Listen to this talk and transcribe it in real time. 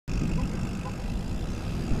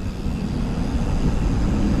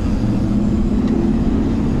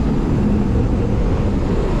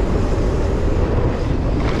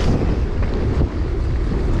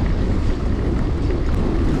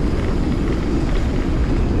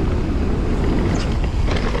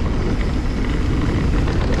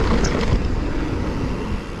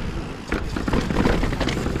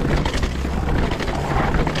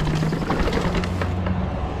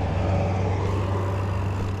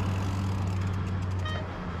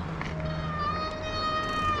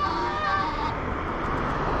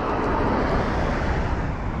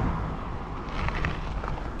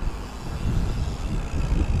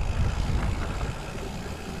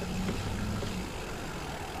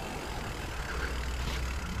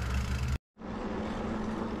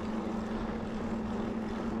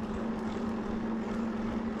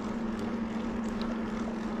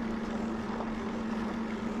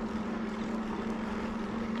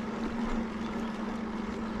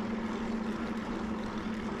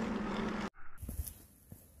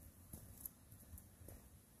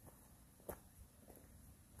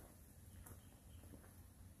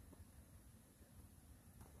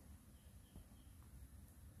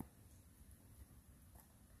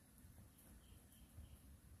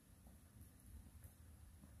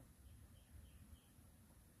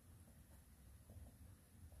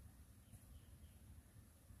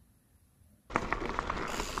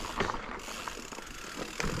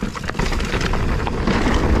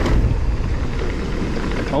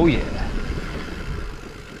Oh yeah.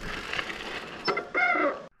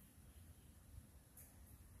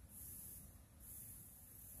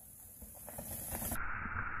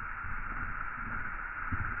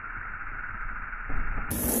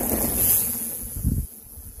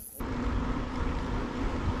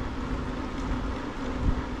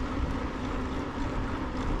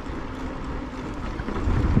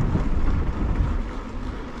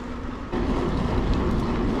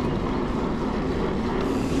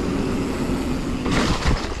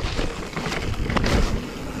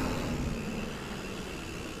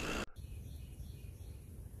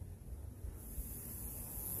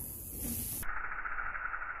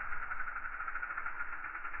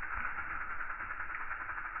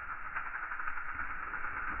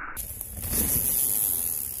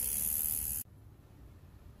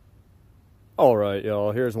 All right,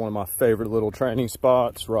 y'all, here's one of my favorite little training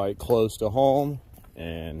spots right close to home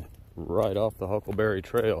and right off the Huckleberry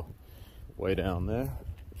Trail, way down there.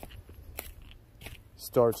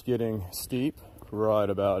 Starts getting steep right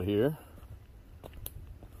about here.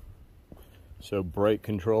 So brake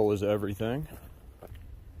control is everything.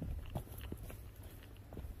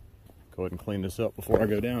 Go ahead and clean this up before I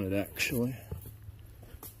go down it actually.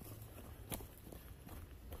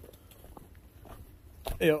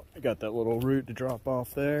 Yep, I got that little root to drop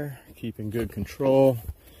off there, keeping good control.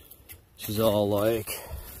 This is all like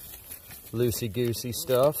loosey-goosey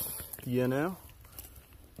stuff, you know,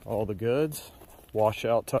 all the goods,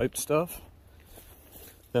 washout type stuff.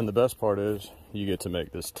 Then the best part is you get to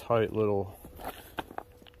make this tight little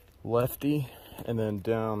lefty and then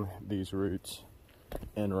down these roots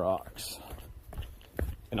and rocks.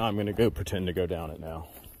 And I'm gonna go pretend to go down it now.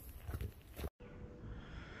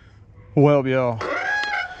 Well, y'all.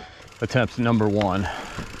 Attempt number 1.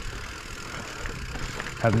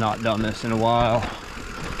 Have not done this in a while.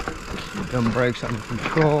 Keep them brakes under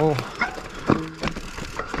control.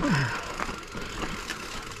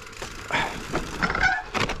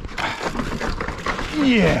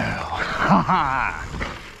 Yeah.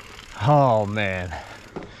 Oh man.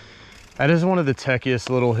 That is one of the techiest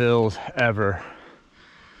little hills ever.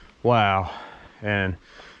 Wow. And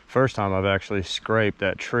first time I've actually scraped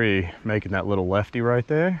that tree, making that little lefty right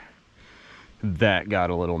there. That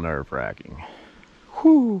got a little nerve-wracking.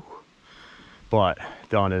 Whew. But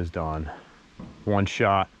done is done. One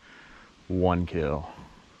shot, one kill.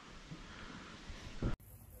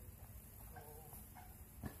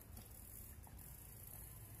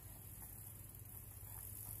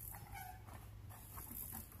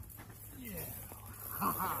 Yeah.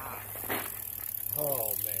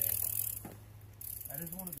 Oh man. That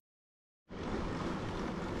is one of the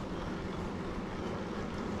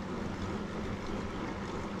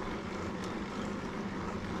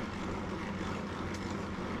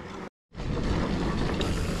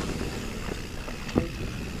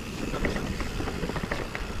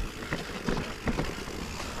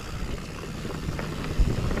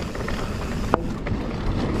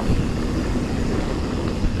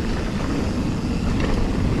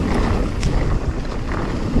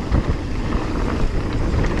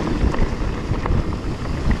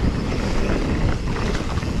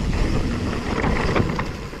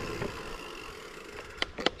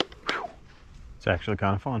It's actually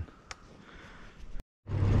kind of fun.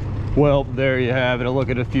 Well, there you have it. A look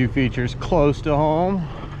at a few features close to home.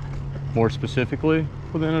 More specifically,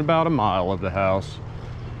 within about a mile of the house.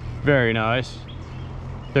 Very nice.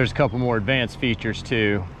 There's a couple more advanced features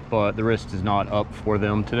too, but the wrist is not up for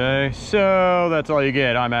them today. So that's all you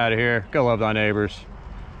get. I'm out of here. Go love thy neighbors.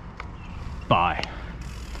 Bye.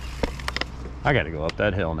 I gotta go up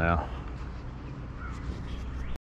that hill now.